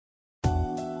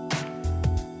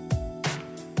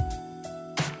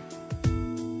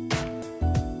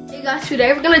Okay guys,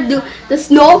 today we're gonna do the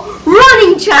snow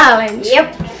running challenge.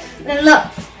 Yep. And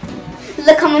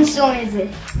look how much snow is it?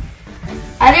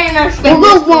 I didn't expect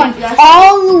We'll this go one guys.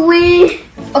 all the way.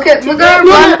 Okay, we're gonna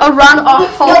run around our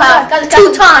whole house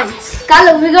two times.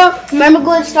 Carla, we're gonna remember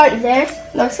go and start there.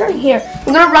 No, starting here.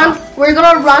 We're gonna run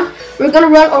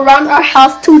around our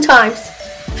house 2 times.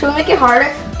 Should we make it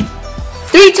harder?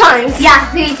 3 times. Yeah,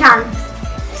 3 times.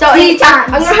 So 3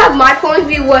 times. I'm gonna have my point of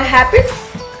view what happens.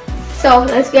 So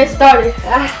let's get started.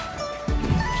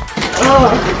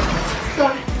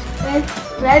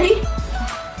 Ready?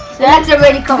 That's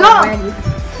already coming. Go. Ready.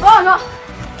 Oh no.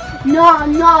 No,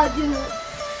 dude.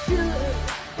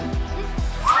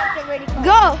 That's already coming.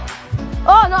 Go.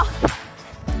 Oh no.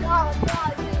 No,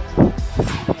 dude.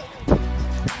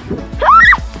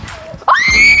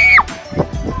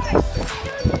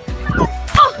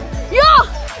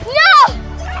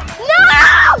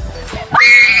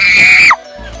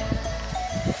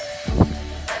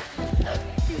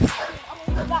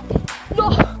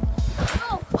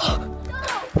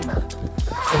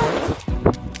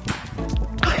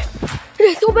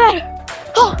 It's so bad.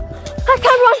 Oh, I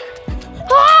can't run.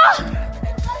 Oh.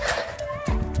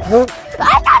 I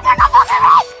can't take a fucking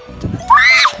race.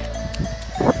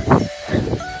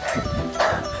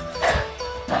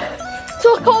 So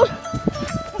cold.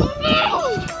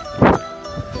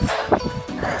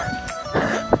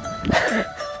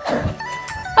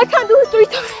 I can't do it 3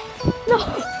 times. No.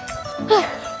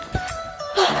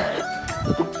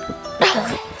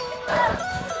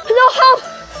 No, help.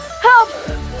 Help.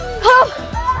 Help.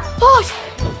 Oh,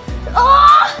 shit.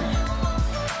 Oh.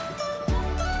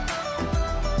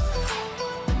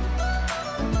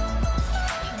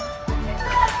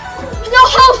 No,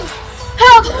 help.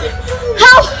 Help.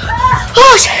 Help.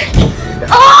 Oh, shit.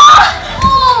 Oh.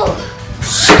 Oh.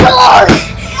 God.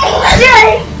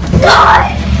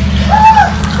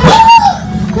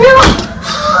 You're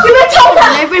a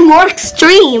little bit more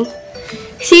extreme.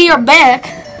 See your back.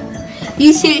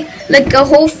 You see like a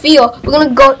whole field. We're gonna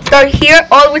go start here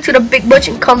all the way to the big bush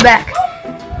and come back.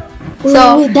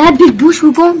 So that big bush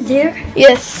will go there.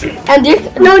 yes, and there,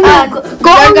 No, go all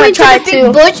all the way to the big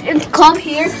too. bush and come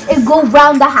here and go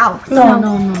round the house. No.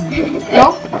 No.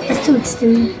 It's too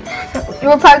extreme.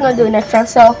 We're probably gonna do it next time.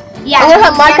 So Yeah. I'm gonna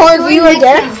have my that's point of doing view next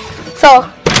again. time. So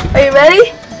are you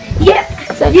ready? Yep.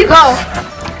 So you go.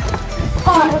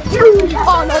 Oh, dude.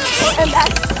 Oh no, and back.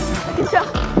 Good job.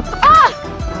 Ah!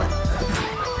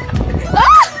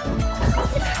 Ah!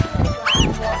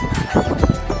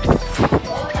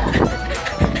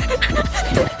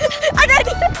 I did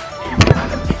it!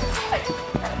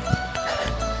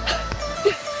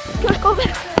 Let's go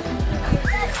back.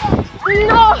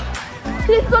 No!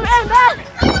 Please come in back!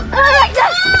 I like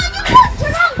that!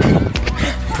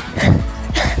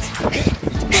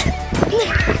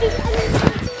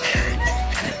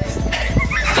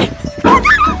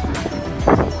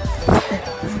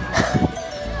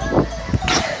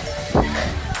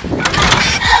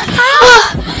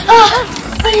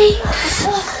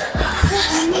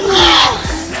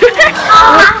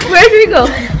 Where do we go?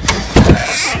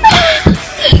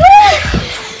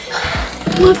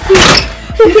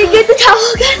 Okay, get the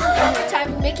towel again.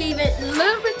 Time to make it even a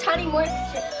little bit tiny more.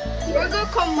 We're gonna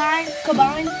combine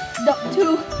the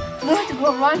 2. We have to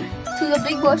go run to the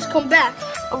big bush, come back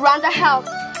around the house,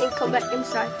 and come back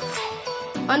inside.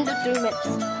 Under 3 minutes.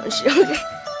 Okay.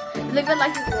 Look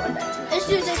like you want that too. Let's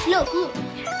do this. Look.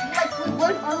 Like we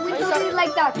went all the way to it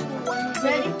like that.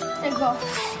 Ready? And go.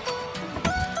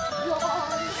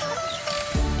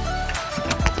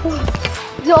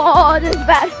 Oh, this is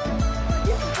bad.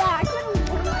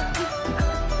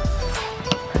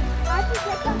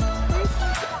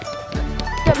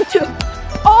 Number 2.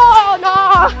 Oh no!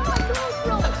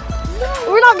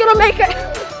 We're not gonna make it.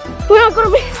 We're not gonna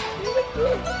make it.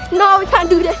 No, we can't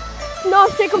do this. No,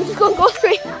 I'm sick. I'm just gonna go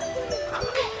straight.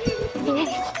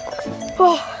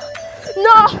 Oh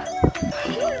no!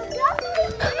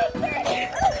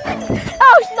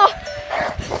 Oh no!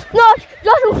 No,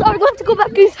 Justin, sorry. We're gonna have to go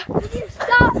back inside.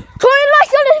 Stop. 20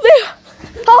 likes on this video.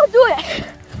 I'll do it.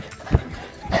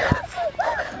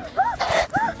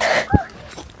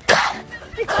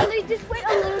 Just wait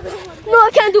a little bit. No,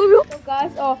 I can't do it. So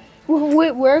guys,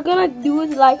 what we're gonna do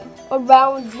is like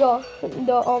around the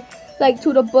like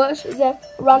to the bush, then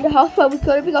around the house, but we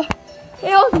couldn't because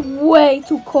it was way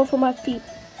too cold for my feet.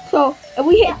 So if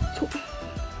we hit,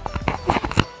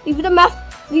 leave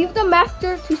the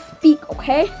master to speak,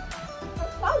 okay?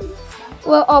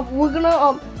 Well, we're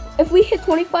gonna if we hit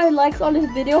 25 likes on this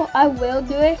video, I will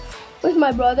do it with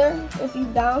my brother if he's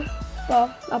down. So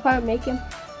I'll probably make him.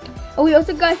 And we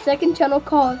also got a second channel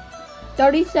called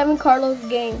 37 Carlos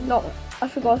Game. No, I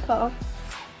forgot what it's called.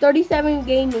 37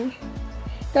 Gaming.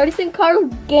 37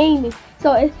 Carlos Gaming.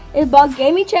 So it's about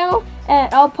gaming channel,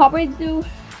 and I'll probably do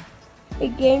a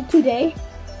game today.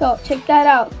 So check that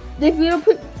out. This video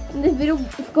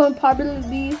is going to probably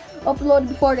be uploaded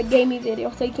before the gaming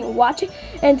video, so you can watch it.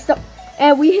 And so,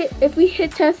 and if we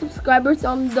hit 10 subscribers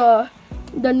on the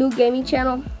new gaming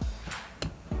channel,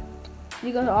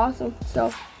 you guys are awesome.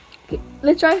 So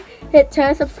let's try to hit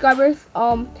 10 subscribers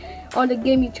on the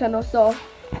gaming channel. So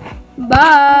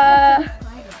bye.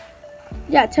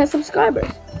 Yeah, 10 subscribers.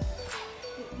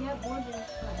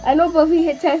 I know, but if we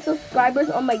hit 10 subscribers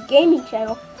on my gaming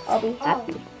channel, I'll be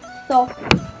happy. So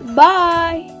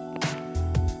bye.